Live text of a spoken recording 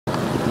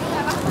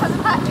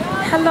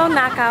Hello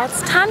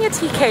knockouts,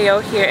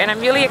 TonyaTko here, and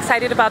I'm really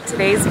excited about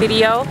today's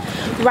video.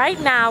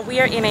 Right now we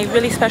are in a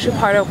really special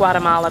part of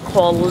Guatemala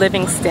called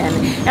Livingston,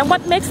 and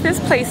what makes this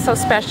place so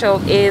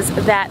special is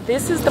that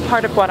this is the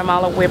part of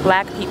Guatemala where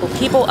black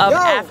people of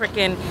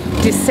African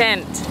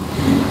descent,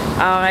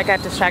 I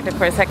got distracted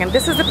for a second.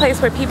 This is the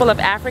place where people of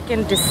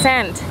African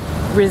descent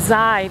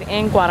reside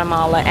in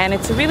Guatemala, and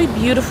it's a really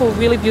beautiful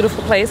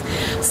place.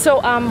 So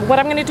what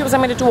I'm going to do is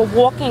I'm going to do a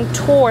walking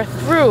tour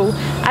through.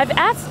 I've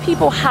asked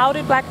people how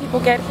did black people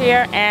get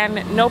here,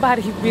 and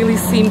nobody really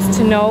seems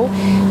to know.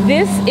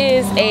 This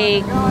is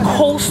a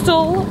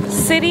coastal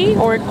city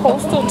or a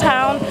coastal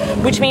town,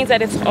 which means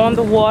that it's on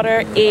the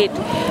water. It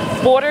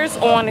borders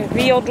on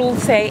Rio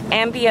Dulce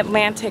and the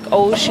Atlantic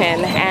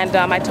Ocean, and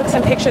I took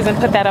some pictures and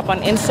put that up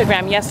on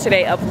Instagram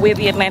yesterday of where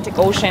the Atlantic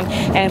Ocean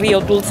and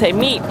Rio Dulce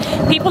meet.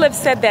 People have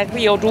said that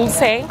Rio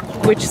Dulce,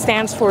 which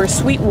stands for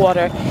sweet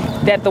water,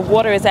 that the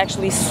water is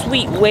actually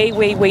sweet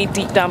way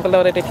deep down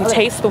below, that if you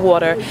taste the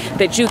water,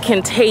 that you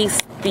can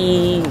taste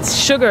the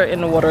sugar in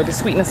the water, the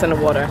sweetness in the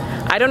water.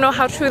 I don't know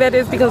how true that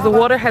is because the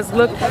water has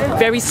looked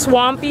very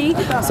swampy,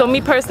 so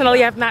me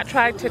personally I've not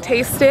tried to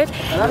taste it.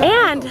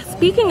 And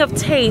speaking of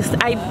taste,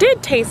 I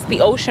did taste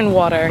the ocean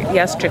water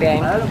yesterday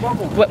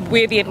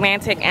where the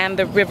Atlantic and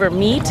the river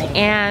meet,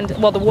 and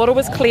well, the water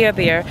was clear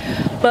there,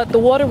 but the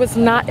water was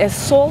not as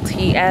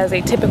salty as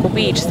a typical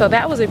beach, so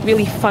that was a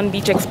really fun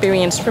beach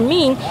experience for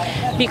me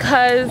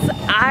because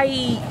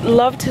I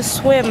love to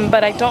swim,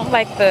 but I don't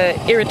like the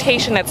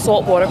irritation that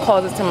salt water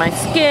causes to my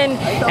skin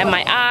and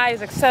my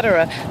eyes,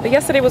 etc. But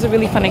yesterday was a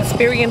really fun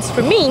experience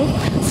for me.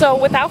 So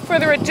without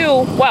further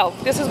ado, well,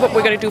 this is what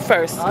we're going to do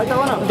first.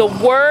 The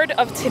word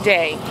of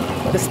today,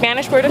 the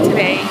Spanish word of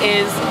today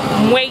is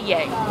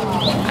muelle.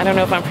 I don't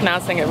know if I'm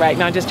pronouncing it right.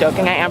 No, I'm just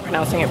joking. I am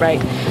pronouncing it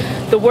right.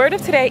 The word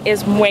of today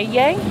is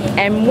muelle,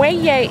 and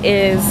muelle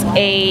is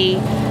a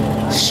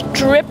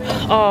strip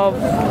of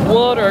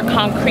wood or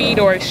concrete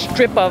or a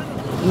strip of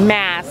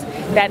mass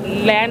that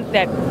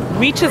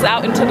reaches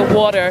out into the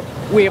water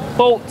where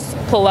boats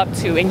pull up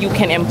to, and you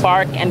can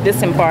embark and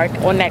disembark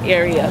on that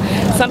area.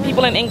 Some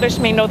people in English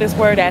may know this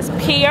word as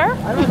pier,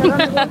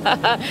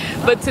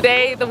 but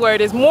today the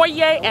word is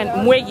muelle and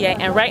muelle,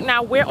 and right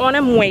now we're on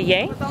a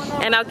muelle,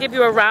 and I'll give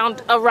you a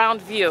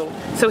round view.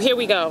 So here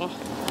we go.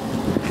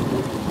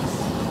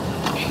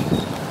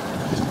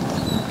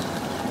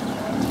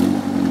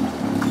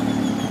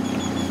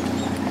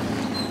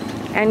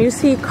 And you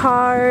see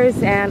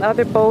cars and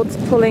other boats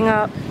pulling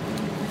up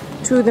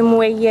to the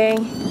muelle,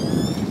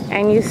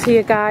 and you see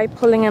a guy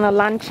pulling in a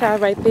lancha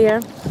right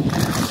there.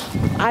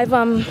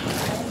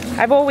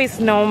 I've always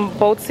known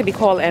boats to be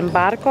called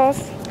embarcos,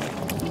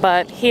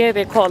 but here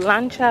they're called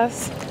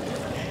lanchas.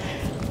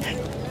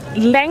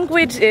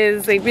 Language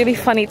is a really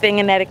funny thing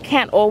in that it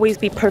can't always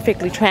be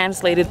perfectly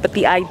translated, but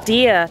the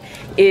idea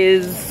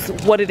is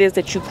what it is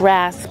that you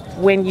grasp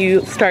when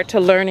you start to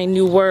learn a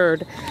new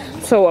word.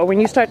 So when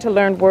you start to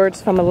learn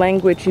words from a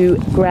language, you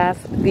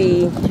grasp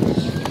the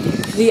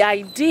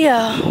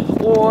idea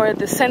or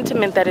the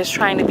sentiment that is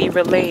trying to be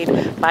relayed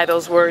by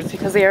those words,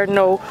 because there's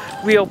no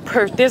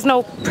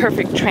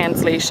perfect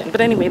translation.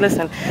 But anyway,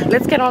 listen,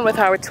 let's get on with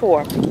our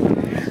tour.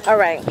 All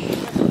right.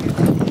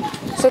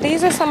 So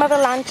these are some of the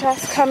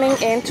lanchas coming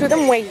into the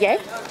muelle,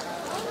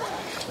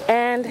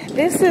 and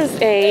this is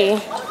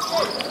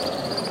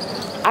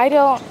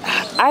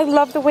I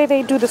love the way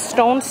they do the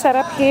stone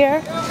setup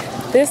here.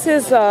 This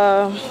is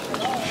a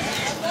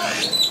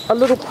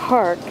little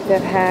park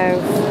that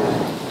has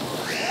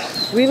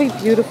really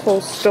beautiful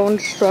stone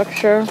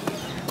structure.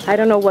 I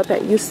don't know what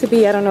that used to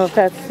be. I don't know if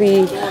that's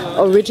the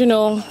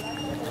original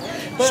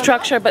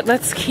structure, but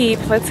let's keep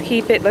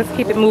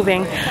it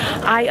moving.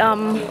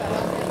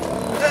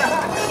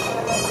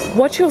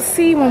 What you'll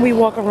see when we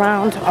walk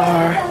around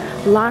are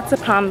lots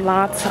upon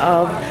lots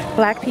of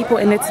black people,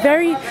 and it's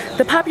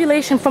the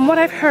population, from what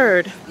I've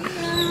heard,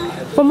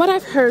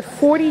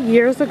 40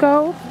 years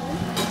ago,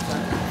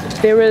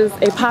 there was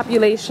a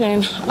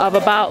population of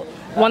about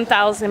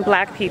 1,000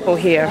 black people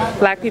here,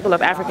 black people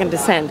of African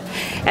descent.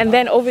 And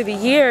then over the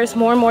years,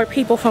 more and more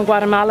people from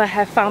Guatemala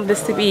have found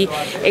this to be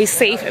a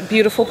safe,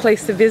 beautiful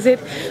place to visit.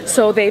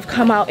 So they've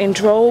come out in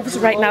droves.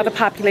 Right now the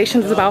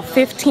population is about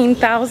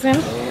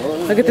 15,000.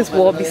 Look at this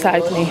wall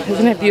beside me.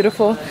 Isn't it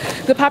beautiful?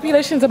 The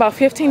population is about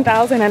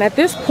 15,000, and at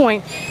this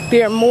point,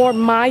 there are more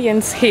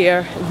Mayans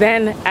here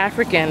than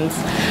Africans.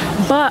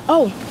 But,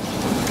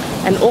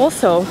 and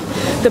also,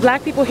 the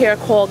black people here are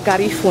called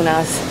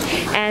Garifunas,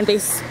 and they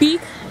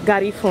speak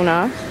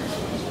Garifuna,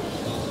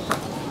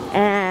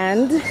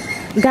 and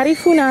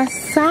Garifuna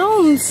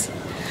sounds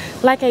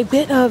like a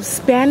bit of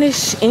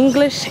Spanish,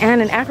 English,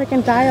 and an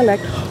African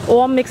dialect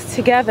all mixed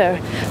together.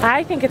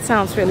 I think it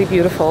sounds really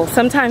beautiful.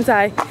 Sometimes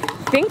I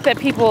think that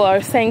people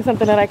are saying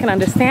something that I can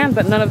understand,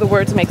 but none of the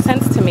words make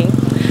sense to me.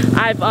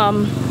 I've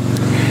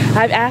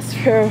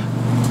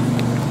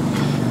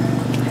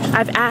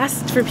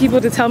asked for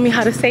people to tell me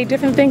how to say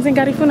different things in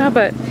Garifuna,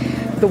 but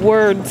the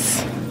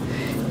words,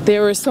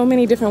 there are so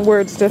many different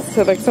words, just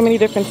to, like, so many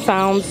different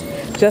sounds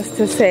just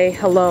to say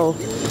hello.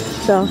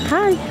 So,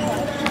 hi.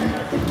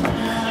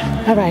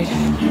 All right.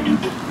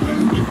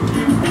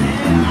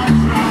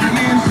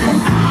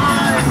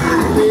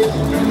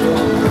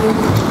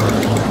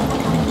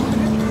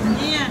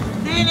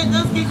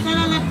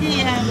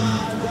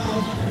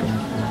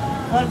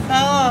 Por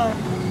favor.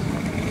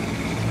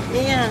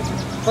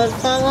 Por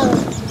favor.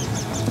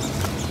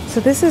 So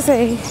this is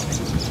a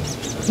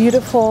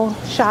beautiful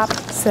shop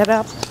set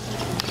up.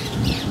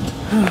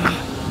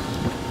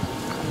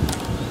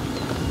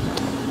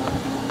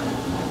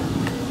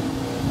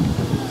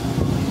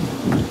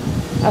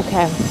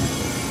 Okay.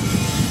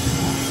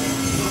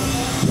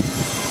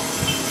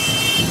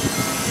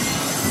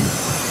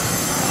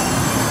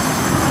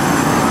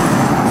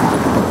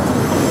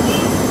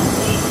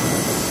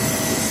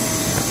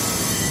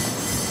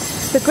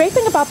 The great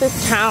thing about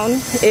this town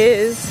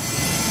is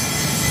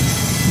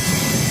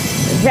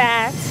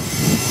that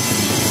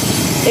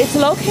it's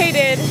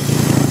located.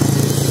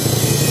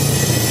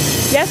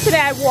 Yesterday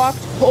I walked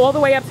all the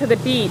way up to the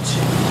beach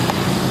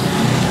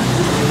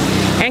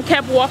and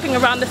kept walking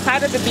around the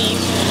side of the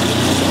beach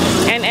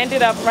and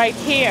ended up right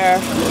here,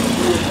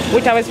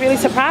 which I was really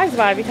surprised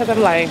by because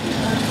I'm like,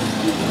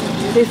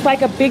 it's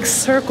like a big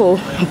circle.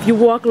 If you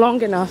walk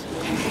long enough,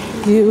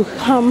 you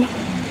come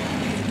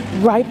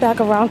right back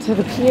around to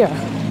the pier,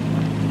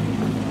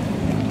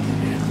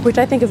 which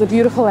I think is a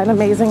beautiful and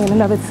amazing in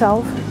and of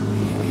itself.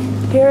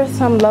 Here are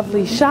some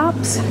lovely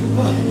shops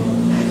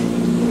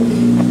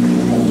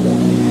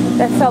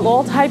that sell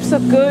all types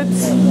of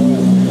goods.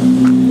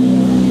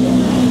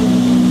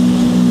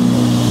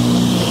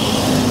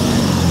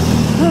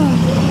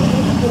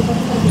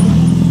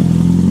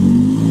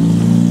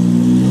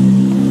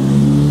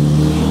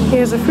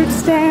 Here's a fruit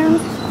stand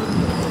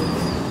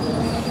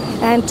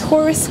and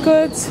tourist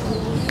goods.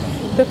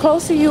 The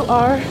closer you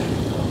are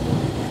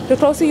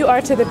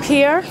to the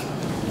pier,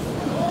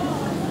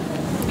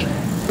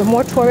 the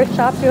more tourist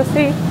shops you'll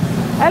see.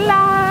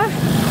 Hola!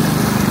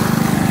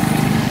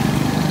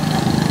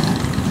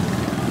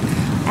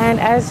 And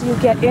as you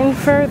get in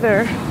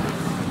further,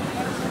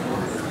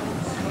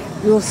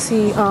 you'll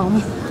see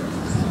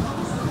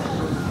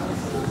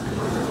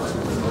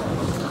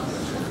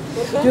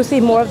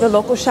more of the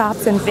local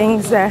shops and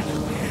things that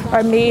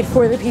are made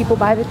for the people,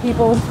 by the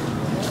people.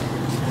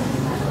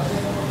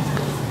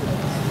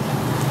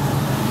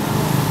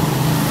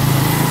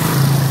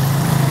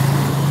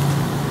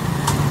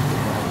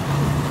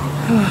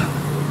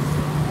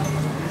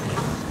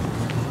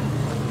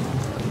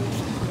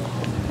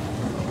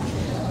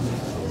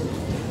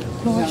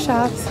 More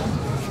shops.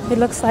 It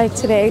looks like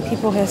today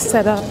people have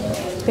set up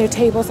their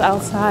tables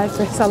outside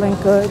for selling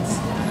goods.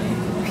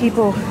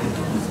 People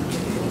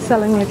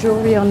selling their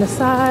jewelry on the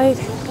side.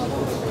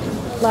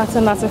 Lots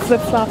and lots of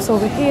flip-flops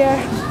over here.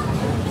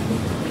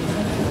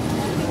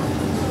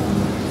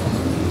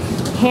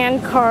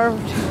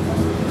 Hand-carved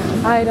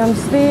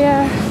items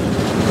there.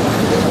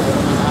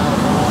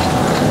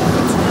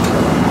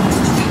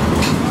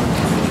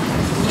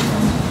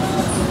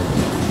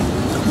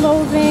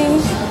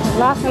 Clothing.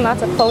 Lots and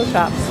lots of clothes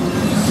shops.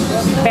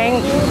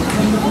 Bank.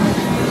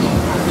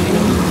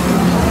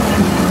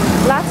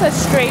 Lots of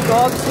stray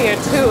dogs here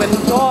too, and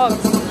the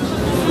dogs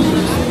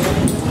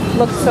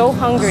look so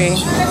hungry.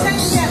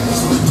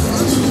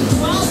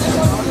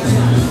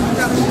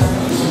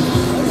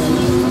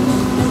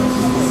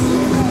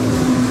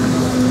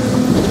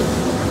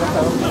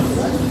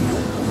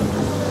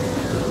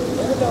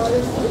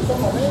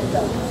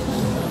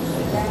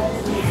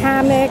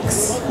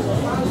 Hammocks,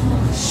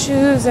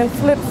 shoes and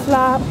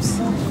flip-flops,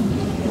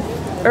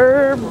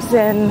 herbs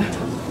and,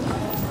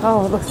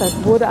 oh, it looks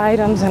like wood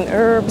items and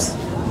herbs.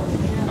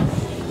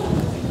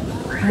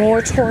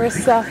 More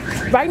tourist stuff.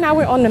 Right now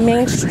we're on the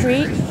main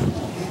street,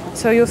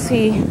 so you'll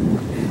see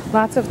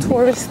lots of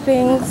tourist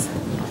things.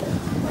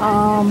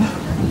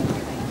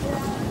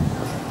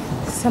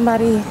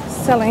 Somebody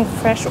selling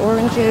fresh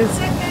oranges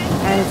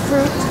and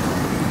fruit.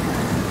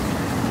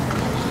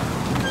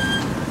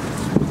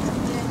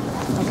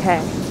 Okay,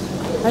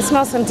 I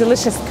smell some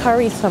delicious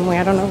curry somewhere.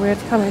 I don't know where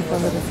it's coming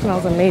from, but it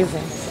smells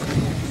amazing.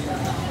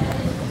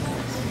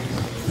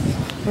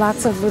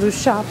 Lots of little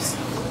shops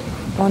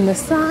on the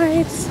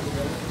sides,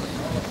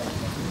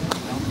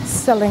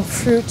 selling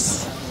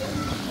fruits,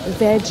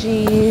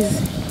 veggies.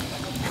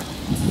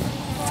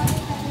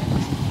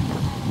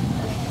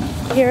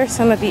 Here are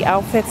some of the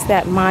outfits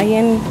that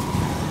Mayan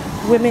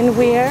women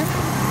wear.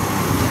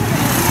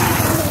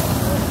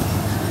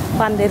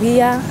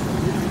 Panderia,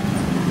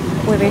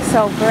 where they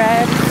sell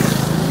bread.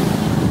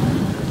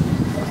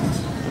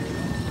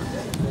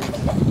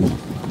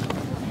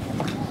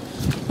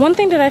 One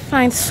thing that I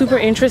find super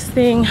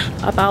interesting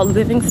about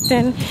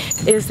Livingston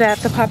is that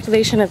the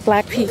population of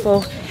Black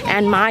people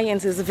and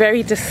Mayans is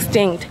very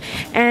distinct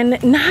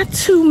and not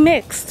too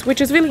mixed, which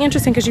is really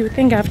interesting because you would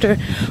think after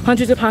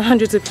hundreds upon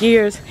hundreds of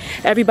years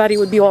everybody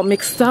would be all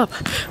mixed up,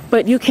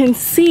 but you can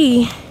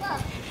see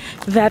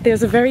that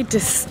there's a very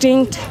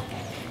distinct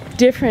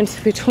difference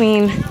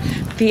between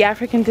the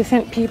African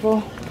descent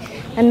people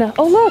and the,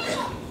 oh look,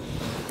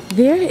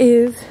 there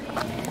is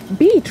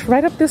beach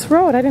right up this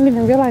road. I didn't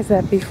even realize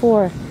that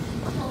before.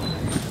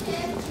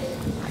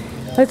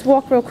 Let's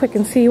walk real quick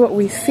and see what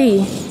we see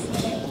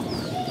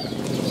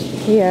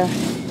here.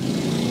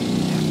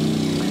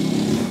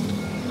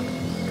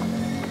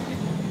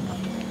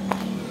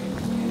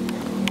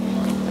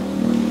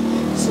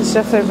 This is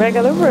just a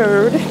regular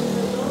road.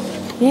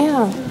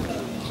 Yeah.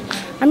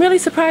 I'm really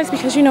surprised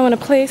because, you know, in a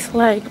place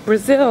like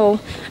Brazil,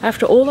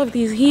 after all of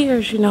these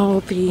years, you know,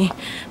 the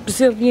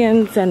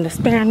Brazilians and the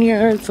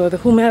Spaniards or the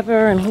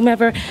whomever and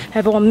whomever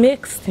have all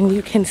mixed, and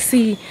you can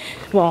see,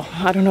 well,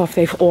 I don't know if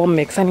they've all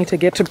mixed. I need to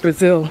get to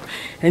Brazil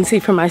and see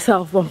for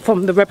myself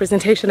from the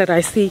representation that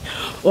I see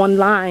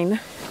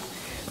online.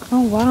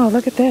 Oh, wow,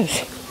 look at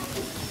this.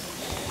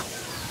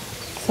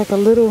 It's like a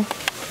little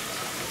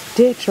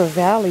ditch or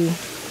valley.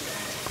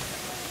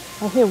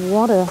 I hear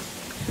water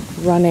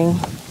running.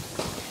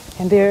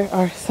 And there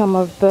are some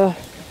of the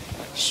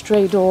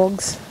stray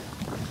dogs.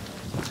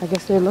 I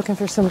guess they're looking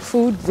for some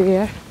food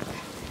there.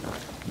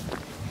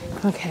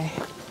 Okay,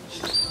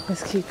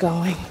 let's keep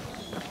going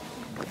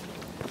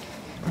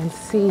and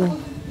see.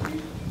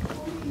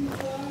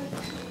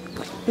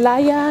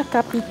 Playa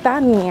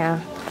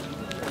Capitania.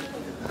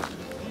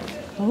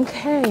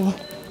 Okay.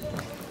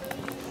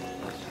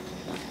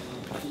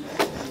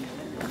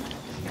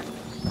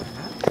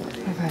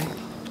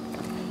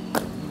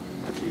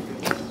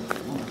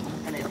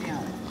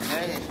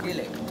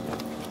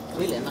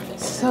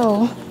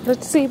 So,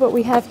 let's see what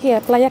we have here.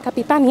 Playa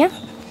Capitania.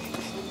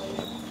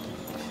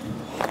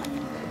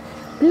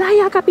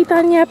 Playa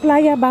Capitania,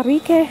 Playa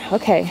Barrique.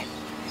 Okay.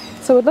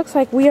 So it looks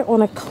like we are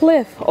on a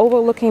cliff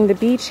overlooking the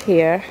beach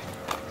here.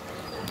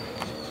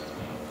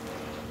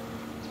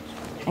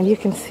 And you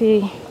can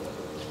see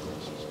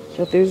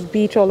that there's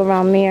beach all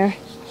around there.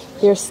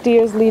 There are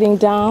stairs leading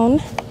down.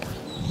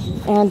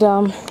 And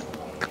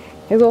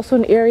there's also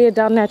an area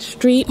down that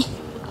street.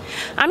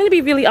 I'm going to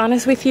be really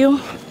honest with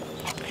you.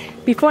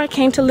 Before I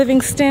came to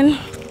Livingston,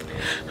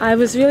 I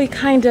was really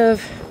kind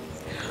of,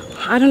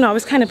 I don't know, I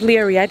was kind of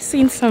leery. I'd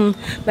seen some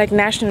like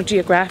National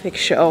Geographic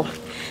show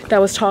that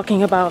was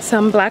talking about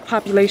some black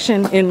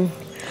population in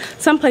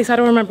some place, I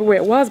don't remember where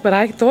it was, but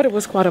I thought it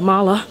was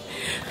Guatemala.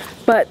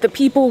 But the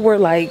people were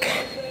like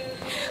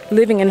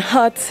living in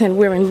huts and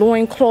wearing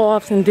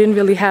loincloths and didn't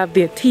really have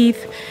their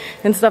teeth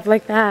and stuff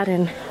like that.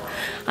 And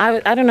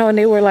I don't know, and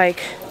they were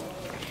like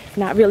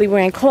not really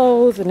wearing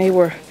clothes, and they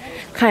were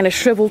kind of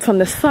shriveled from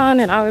the sun,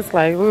 and I was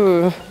like,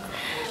 ooh.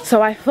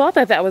 So I thought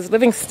that that was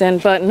Livingston,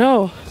 but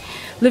no.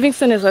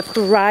 Livingston is a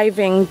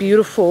thriving,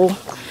 beautiful,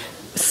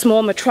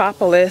 small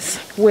metropolis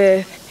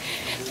with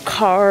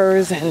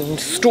cars and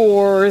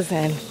stores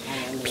and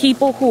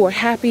people who are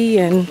happy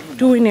and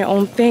doing their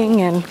own thing,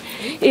 and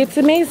it's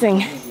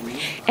amazing.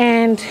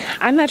 And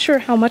I'm not sure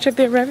how much of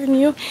their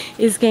revenue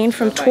is gained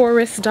from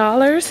tourist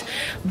dollars,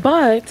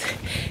 but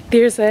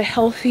there's a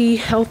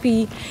healthy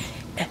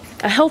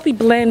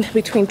blend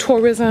between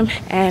tourism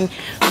and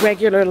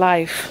regular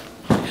life.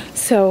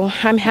 So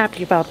I'm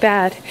happy about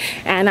that.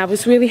 And I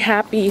was really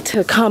happy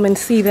to come and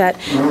see that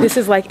this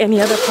is like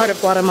any other part of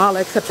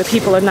Guatemala, except the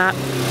people are not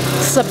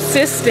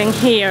subsisting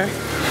here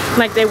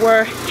like they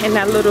were in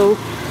that little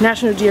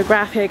National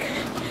Geographic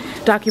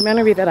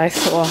documentary that I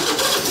saw.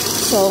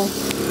 So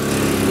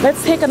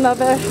let's take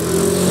another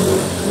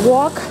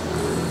walk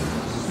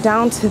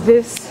down to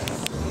this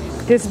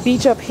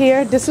beach up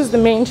here. This is the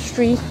main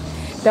street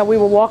that we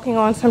were walking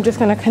on, so I'm just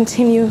going to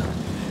continue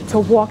to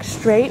walk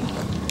straight.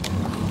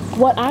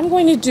 What I'm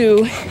going to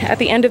do at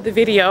the end of the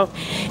video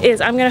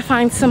is I'm going to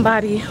find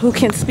somebody who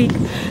can speak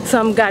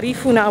some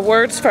Garifuna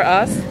words for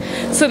us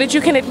so that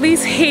you can at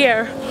least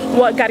hear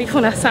what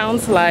Garifuna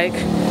sounds like.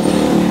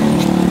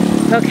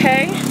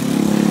 Okay?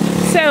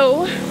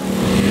 So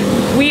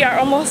we are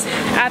almost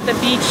at the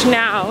beach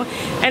now,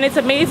 and it's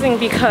amazing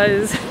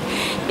because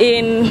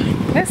in,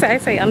 I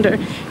say under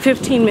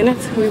 15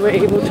 minutes, we were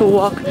able to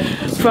walk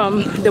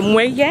from the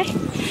muelle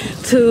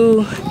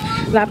to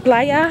La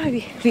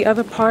Playa, the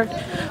other part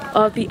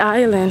of the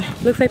island.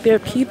 Looks like there are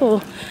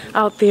people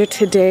out there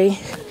today.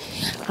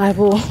 I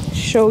will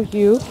show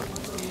you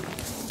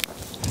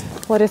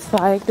what it's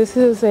like. This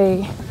is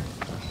a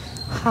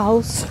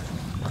house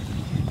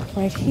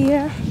right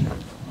here,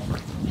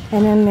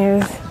 and then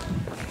there's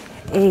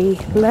a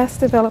less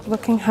developed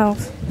looking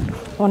house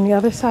on the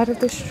other side of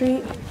the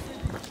street.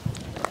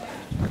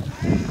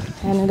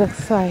 And it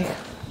looks like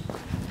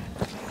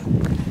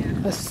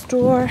a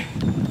store.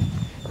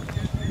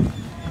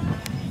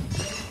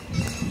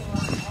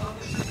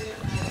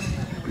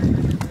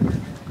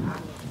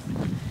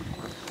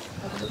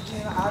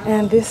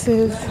 And this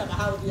is,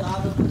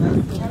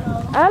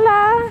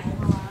 hola.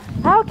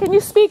 How can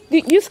you speak?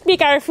 You speak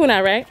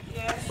Garifuna, right?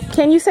 Yes.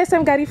 Can you say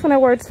some Garifuna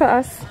words for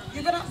us?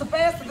 You're gonna have to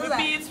pay us to do that.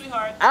 Repeat,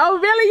 sweetheart. Oh,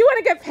 really? You want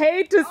to get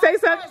paid to say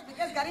something?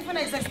 Because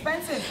Garifuna is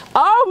expensive.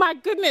 Oh my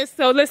goodness!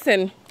 So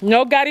listen,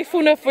 no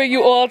Garifuna for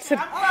you all to.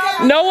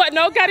 No what?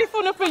 No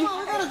Garifuna for you.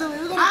 I'm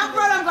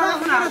from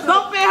Garifuna.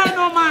 Don't pay her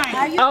no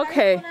mind.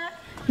 Okay.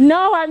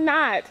 No, I'm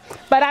not.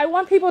 But I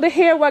want people to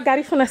hear what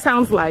Garifuna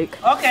sounds like.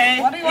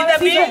 Okay. What do you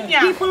want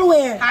people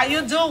wear? How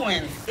you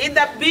doing? In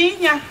the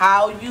Binya,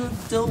 how you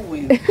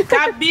doing?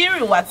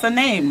 Kabiri, what's the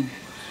name?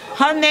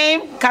 Her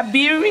name,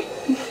 Kabiri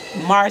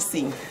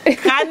Mercy.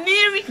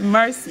 Kaniri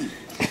Mercy.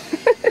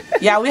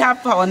 Yeah, we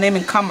have our name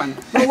in common.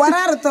 She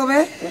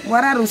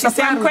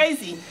say I'm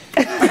crazy.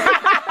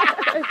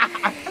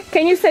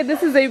 Can you say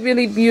this is a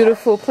really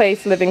beautiful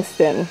place,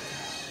 Livingston?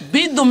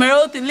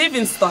 Bidumeroti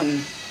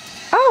Livingston.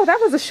 Oh, that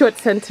was a short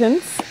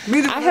sentence.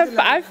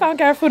 I found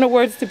Garifuna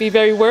words to be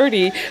very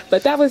wordy,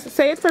 but that was,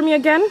 say it for me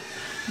again.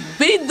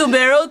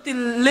 Bidumeroti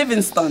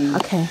Livingston.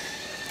 Okay.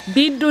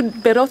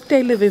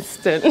 Bidumeroti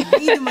Livingston.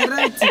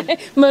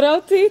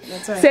 Maroti.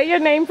 That's right. Say your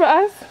name for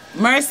us.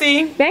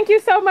 Mercy. Thank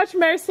you so much,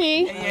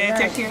 Mercy. Yeah,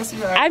 take care,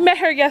 sweetheart. I met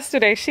her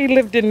yesterday. She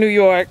lived in New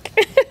York.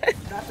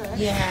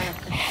 Yeah.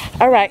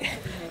 All right.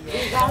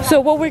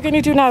 So what we're going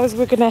to do now is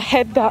we're going to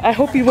head down. I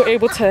hope you were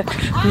able to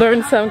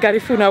learn some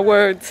Garifuna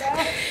words.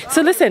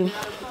 So listen,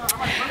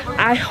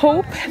 I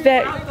hope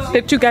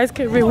that you guys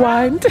can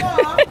rewind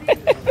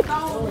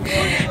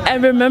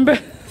and remember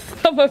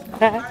some of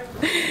that.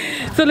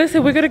 So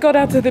listen, we're going to go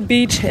down to the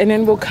beach and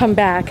then we'll come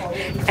back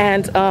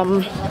and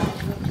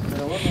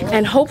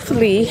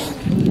hopefully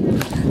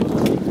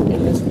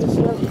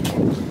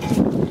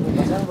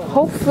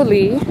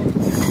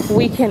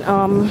we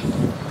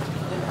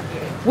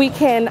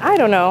can, I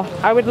don't know,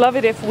 I would love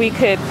it if we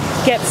could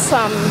get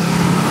some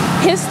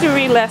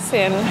history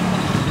lesson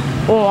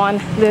on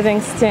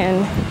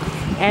Livingston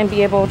and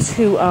be able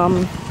to, I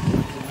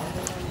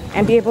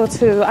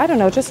don't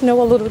know, just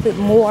know a little bit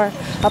more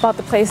about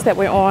the place that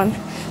we're on.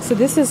 So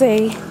this is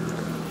a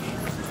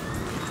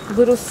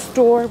little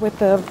store with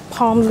the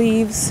palm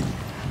leaves.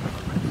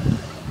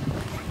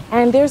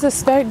 And there's a,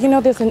 you know,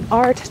 there's an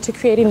art to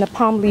creating the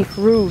palm leaf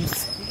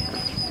roofs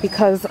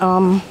because,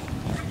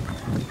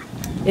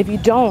 if you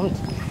don't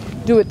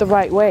do it the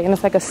right way, and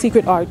it's like a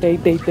secret art, they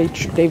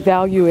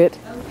value it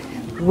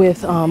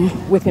with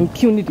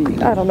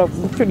impunity. I don't know if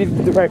impunity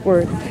is the right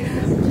word,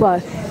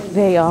 but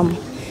they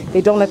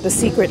don't let the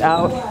secret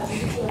out.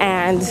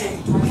 And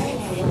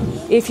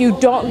if you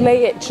don't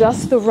lay it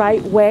just the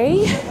right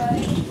way,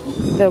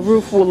 the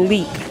roof will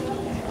leak.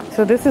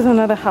 So this is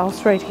another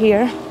house right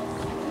here.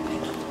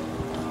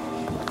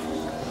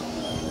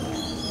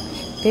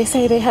 They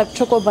say they have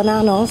choco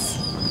bananos.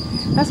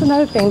 That's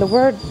another thing. The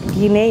word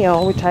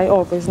guineo, which I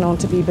always known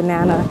to be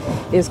banana,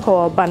 is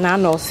called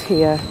bananos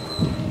here.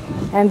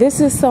 And this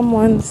is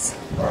someone's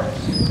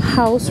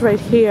house right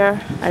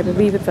here. I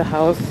believe it's a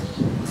house.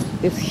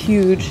 It's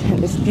huge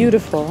and it's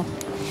beautiful.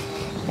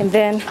 And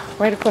then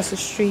right across the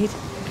street,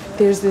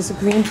 there's this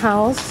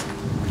greenhouse.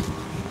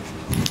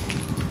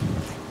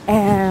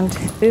 And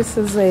this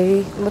is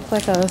looks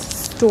like a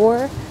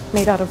store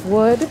made out of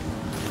wood.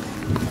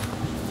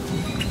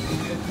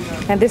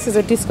 And this is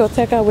a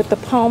discoteca with the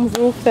palm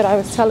roof that I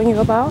was telling you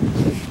about.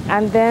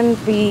 And then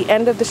the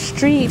end of the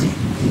street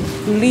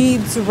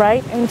leads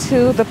right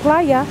into the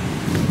playa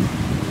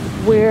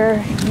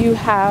where you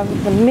have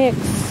the mix.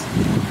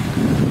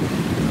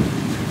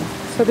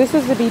 So this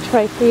is the beach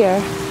right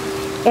here.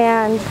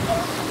 And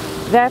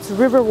that's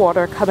river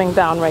water coming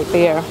down right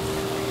there.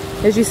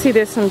 As you see,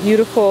 there's some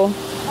beautiful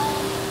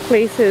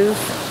places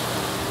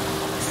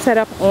set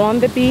up on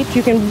the beach.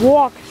 You can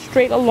walk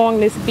straight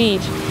along this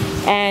beach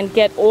and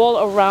get all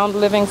around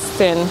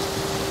Livingston.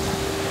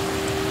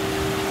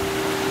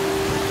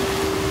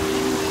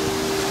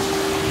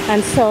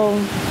 And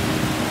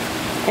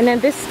then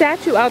this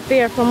statue out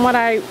there, from what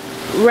I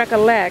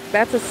recollect,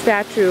 that's a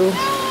statue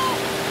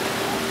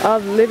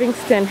of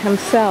Livingston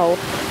himself.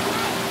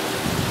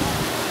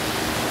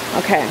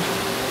 Okay.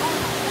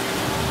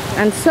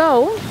 And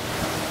so,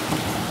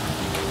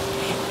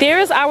 there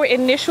is our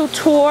initial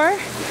tour.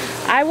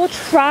 I will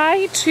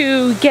try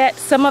to get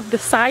some of the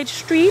side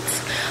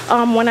streets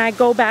when I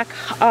go back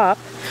up.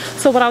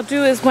 So what I'll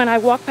do is when I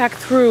walk back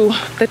through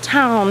the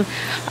town,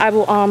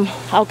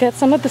 I'll get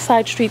some of the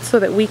side streets so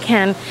that we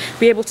can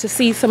be able to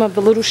see some of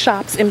the little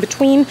shops in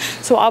between.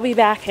 So I'll be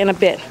back in a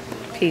bit.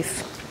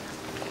 Peace.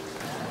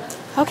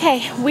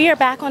 Okay, we are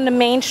back on the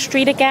main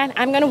street again.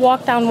 I'm gonna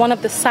walk down one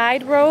of the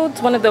side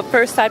roads, one of the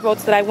first side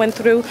roads that I went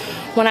through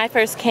when I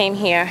first came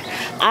here.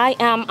 I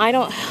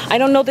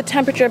don't know the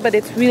temperature, but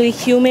it's really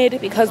humid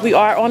because we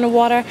are on the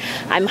water.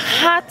 I'm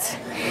hot,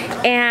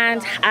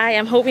 and I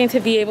am hoping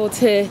to be able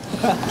to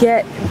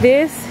get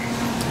this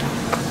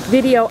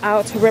video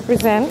out to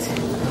represent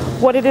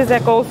what it is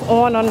that goes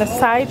on the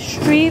side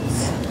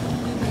streets.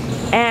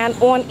 And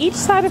on each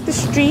side of the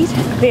street,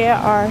 there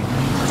are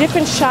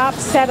different shops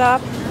set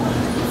up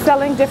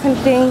selling different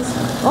things.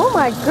 Oh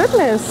my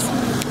goodness,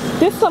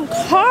 there's some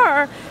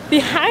car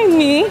behind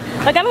me.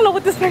 Like, I don't know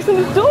what this person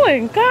is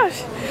doing.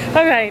 Gosh.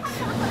 All right,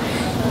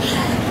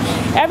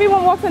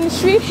 everyone walks on the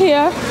street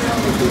here.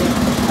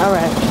 All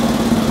right,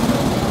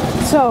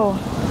 so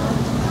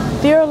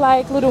there are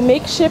like little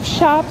makeshift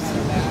shops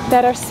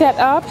that are set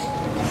up,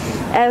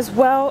 as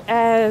well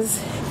as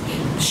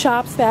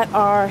shops that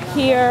are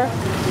here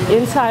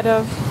inside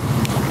of.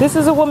 This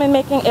is a woman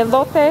making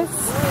elotes,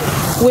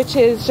 which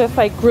is just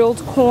like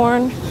grilled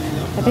corn.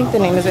 I think the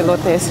name is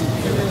elotes.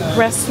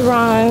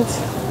 Restaurant.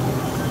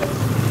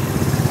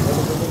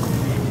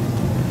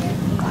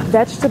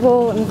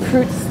 vegetable and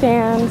fruit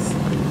stands.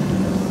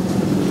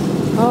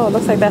 Oh, it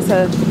looks like that's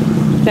a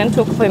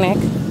dental clinic.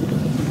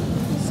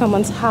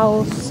 Someone's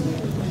house.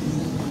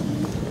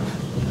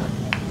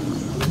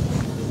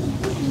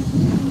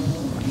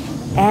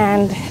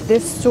 And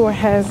this store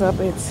has up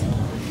its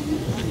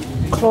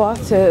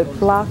cloth to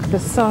block the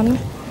sun,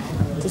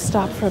 to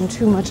stop from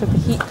too much of the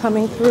heat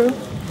coming through.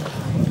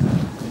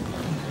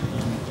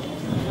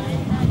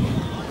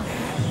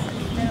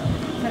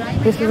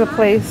 This is a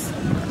place.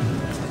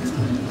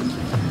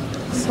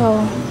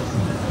 So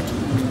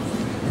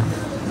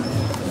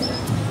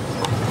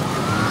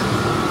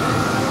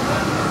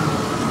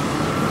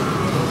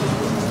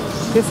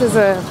this is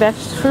a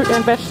fruit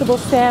and vegetable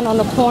stand on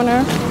the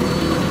corner.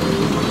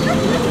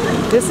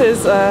 This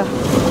is a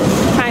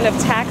kind of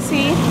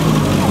taxi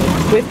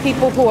with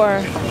people who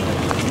are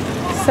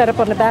set up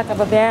on the back of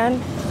a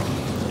van.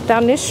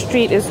 Down this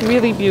street is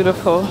really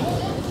beautiful.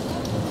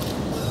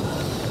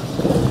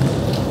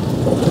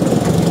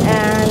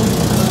 And,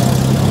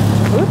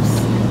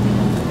 oops.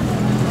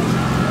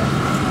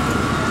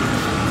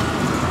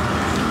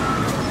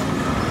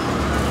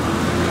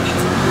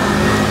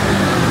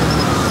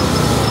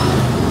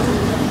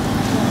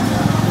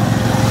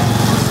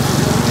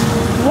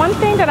 One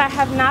thing that I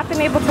have not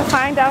been able to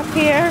find out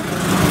here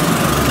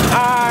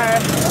are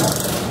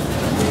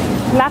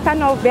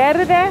plátano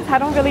verdes. I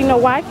don't really know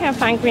why I can't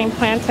find green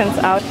plantains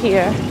out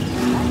here,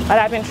 but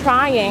I've been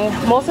trying.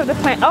 Most of the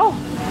oh,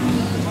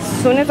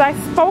 as soon as I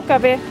spoke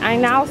of it, I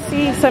now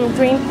see some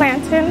green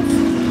plantains.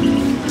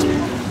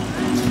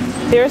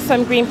 There's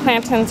some green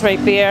plantains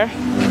right there.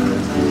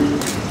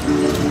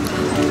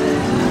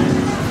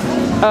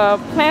 A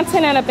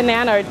plantain and a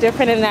banana are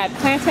different in that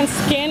plantain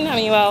skin, I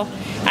mean, well,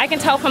 I can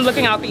tell from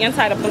looking out the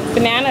inside of them.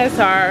 Bananas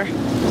are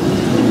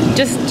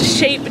just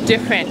shaped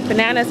different.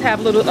 Bananas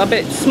have a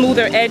bit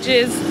smoother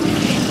edges,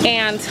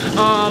 and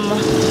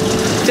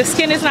the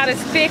skin is not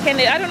as thick, and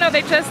I don't know,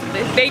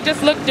 they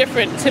just look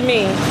different to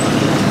me.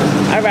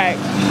 All right,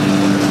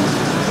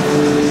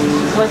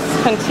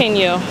 let's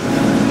continue.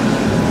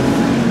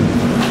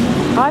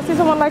 Oh, I see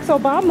someone likes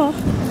Obama,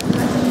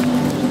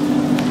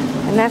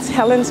 and that's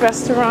Helen's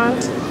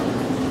restaurant.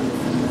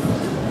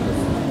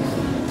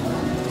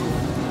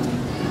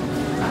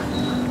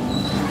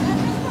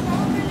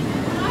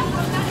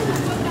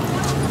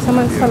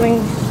 Someone's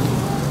selling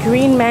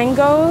green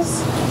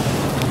mangoes.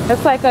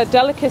 It's like a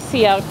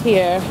delicacy out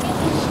here.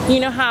 You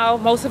know how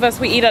most of us,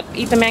 we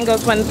eat the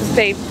mangoes when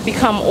they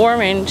become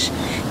orange.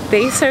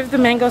 They serve the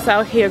mangoes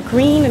out here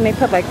green, and they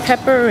put like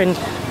pepper and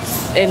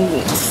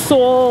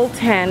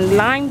salt and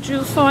lime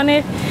juice on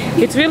it.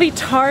 It's really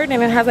tart,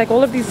 and it has like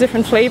all of these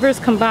different flavors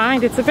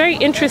combined. It's a very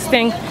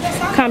interesting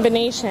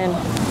combination.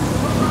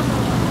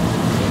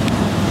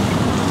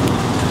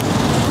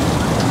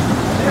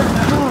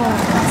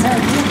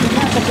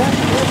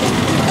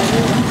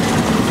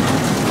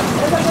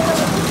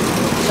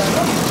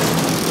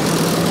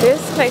 This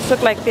place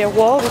looked like their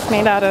wall was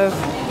made out of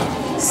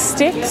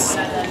sticks.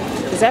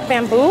 Is that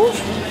bamboo?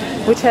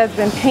 Which has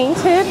been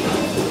painted.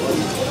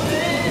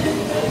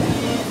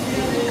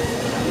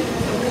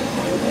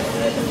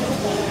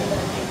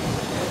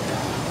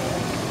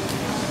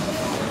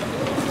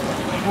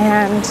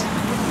 And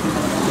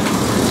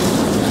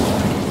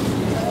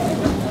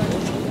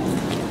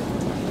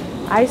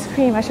ice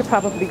cream, I should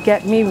probably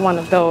get me one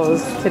of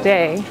those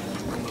today.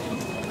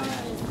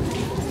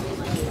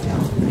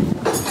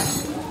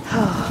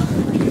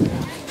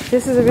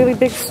 This is a really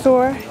big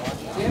store.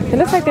 It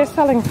looks like they're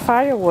selling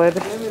firewood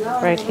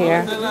right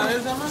here.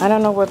 I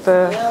don't know what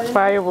the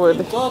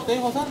firewood,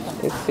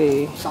 let's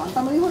see.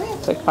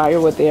 It's like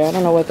firewood there. I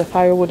don't know what the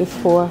firewood is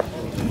for.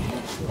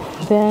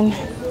 Then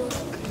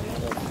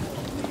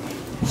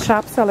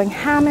shop selling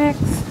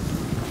hammocks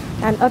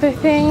and other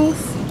things.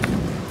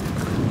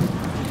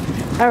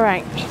 All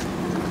right.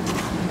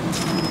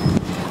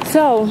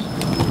 So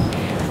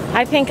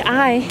I think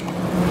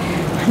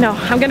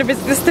I'm gonna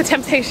resist the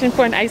temptation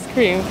for an ice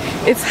cream.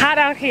 It's hot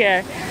out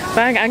here, but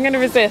I'm gonna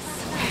resist.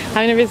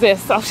 I'm gonna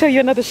resist. I'll show you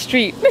another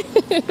street.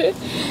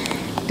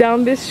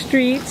 Down this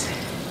street.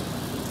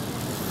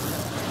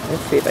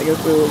 Let's see if I can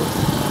zoom.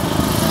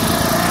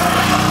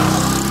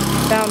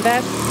 Down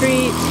that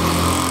street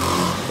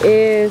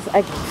is,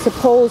 I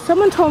suppose,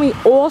 someone told me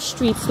all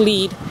streets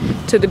lead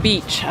to the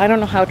beach. I don't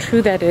know how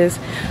true that is,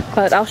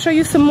 but I'll show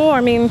you some more.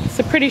 I mean, it's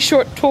a pretty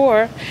short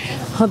tour.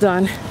 Hold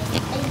on.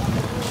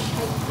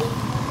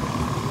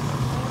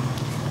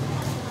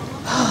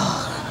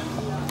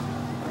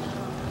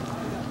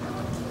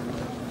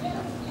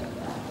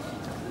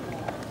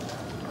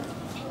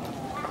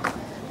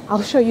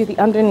 I'll show you the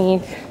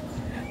underneath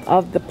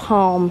of the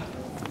palm.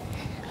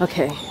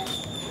 Okay,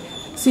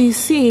 so you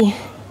see,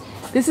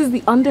 this is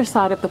the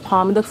underside of the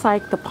palm. It looks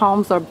like the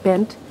palms are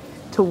bent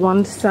to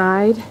one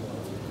side.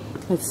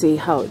 Let's see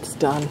how it's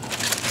done.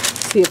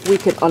 See if we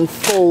can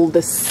unfold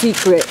the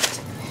secret.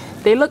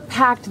 They look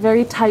packed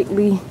very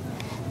tightly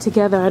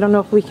together. I don't know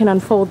if we can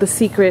unfold the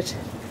secret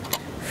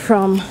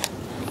from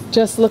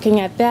just looking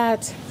at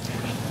that,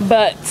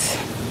 but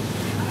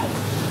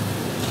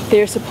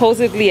there's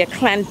supposedly a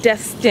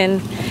clandestine,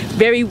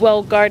 very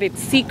well guarded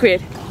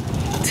secret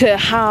to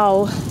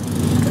how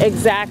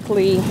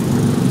exactly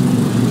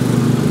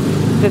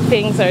the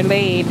things are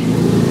laid.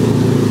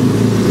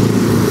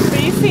 So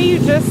you see, you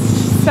just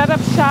set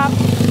up shop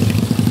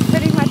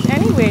pretty much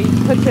anywhere. You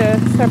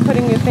start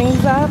putting your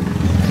things up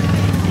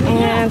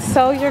and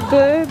sell your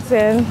goods,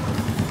 and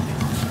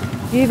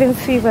you even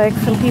see like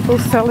some people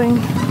selling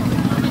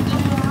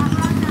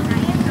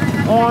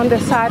on the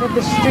side of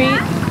the street,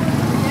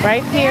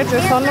 right here,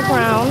 just on the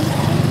ground.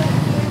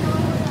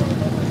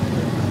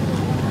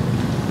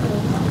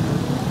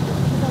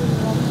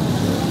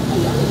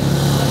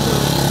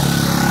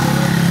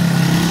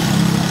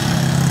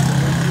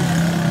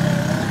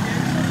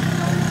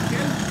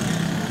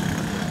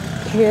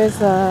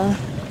 Here's a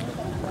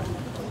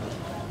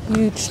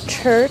huge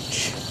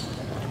church.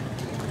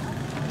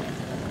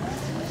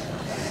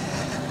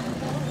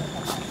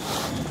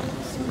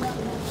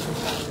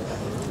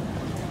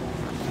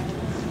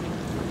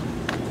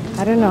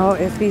 I don't know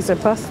if these are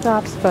bus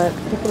stops, but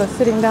people are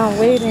sitting down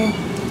waiting.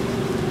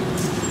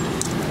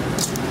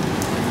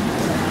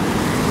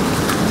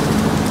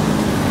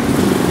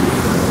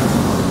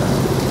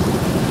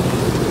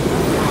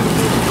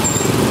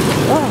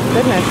 Oh,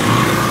 goodness.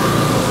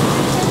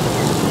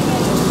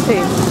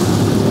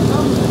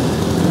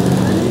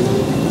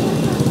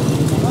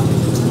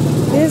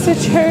 There's a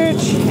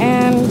church,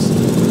 and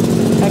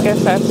I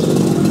guess that's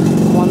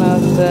one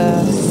of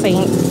the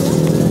saints.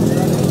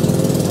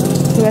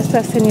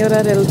 Nuestra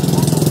Señora del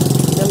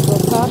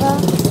Rosada.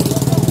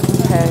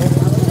 Okay.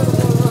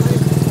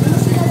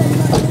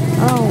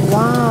 Oh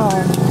wow.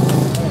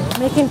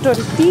 Making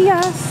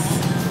tortillas.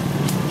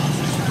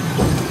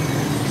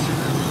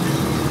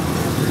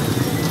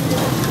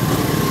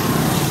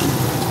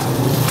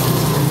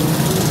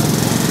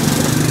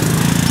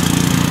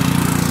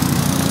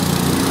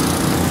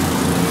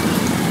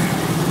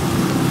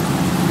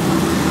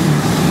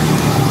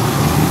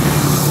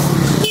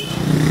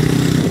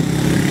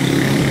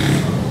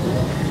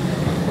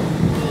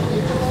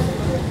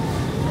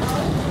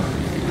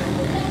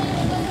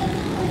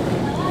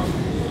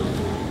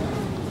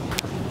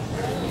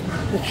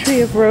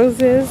 Tree of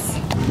roses.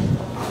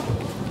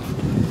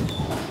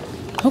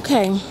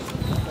 Okay,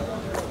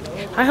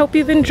 I hope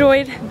you've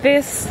enjoyed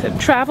this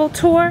travel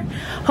tour.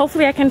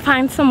 Hopefully I can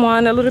find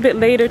someone a little bit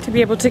later to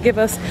be able to give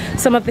us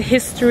some of the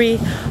history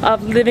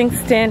of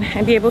Livingston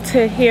and be able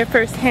to hear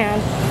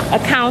firsthand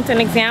accounts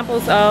and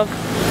examples of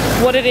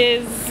what it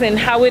is and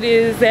how it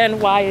is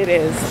and why it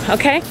is.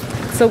 Okay,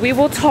 so we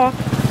will talk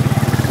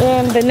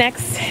in the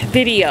next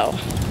video.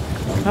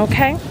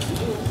 Okay,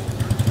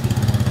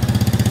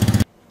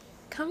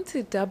 come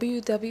to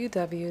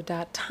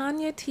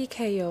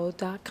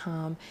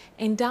www.TonyaTko.com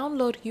and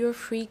download your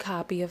free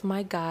copy of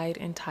my guide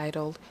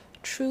entitled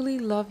Truly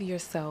Love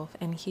Yourself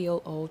and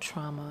Heal Old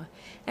Trauma,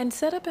 and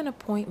set up an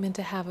appointment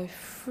to have a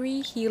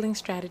free healing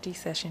strategy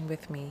session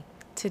with me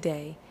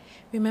today.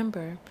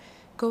 Remember,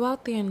 go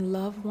out there and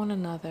love one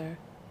another,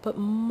 but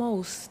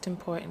most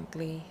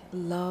importantly,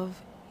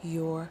 love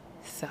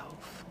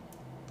yourself.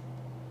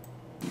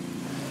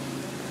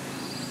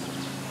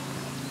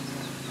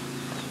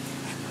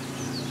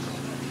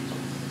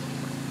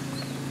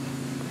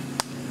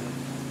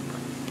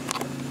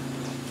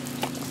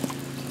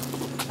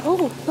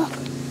 Oh, look.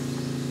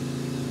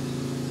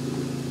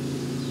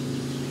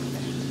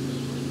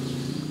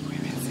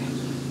 Where is it?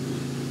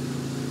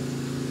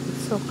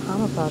 It's so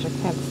calm about it. I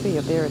can't see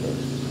it. There it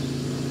is.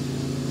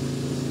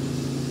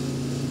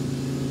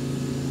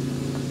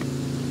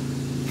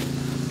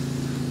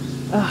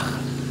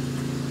 Ugh.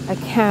 I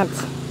can't.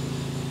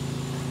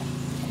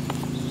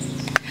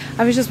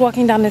 I was just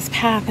walking down this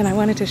path and I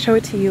wanted to show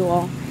it to you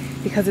all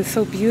because it's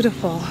so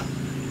beautiful.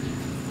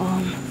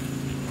 All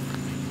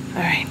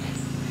right.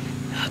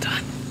 Hold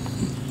on.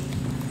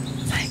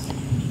 Like,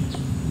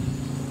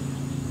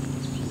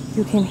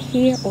 you can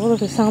hear all of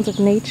the sounds of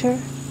nature.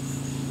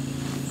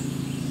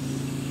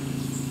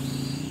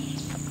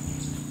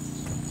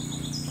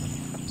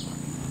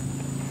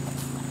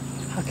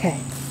 Okay.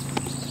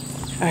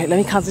 All right, let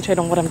me concentrate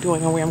on what I'm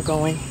doing and where I'm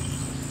going.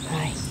 All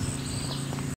right.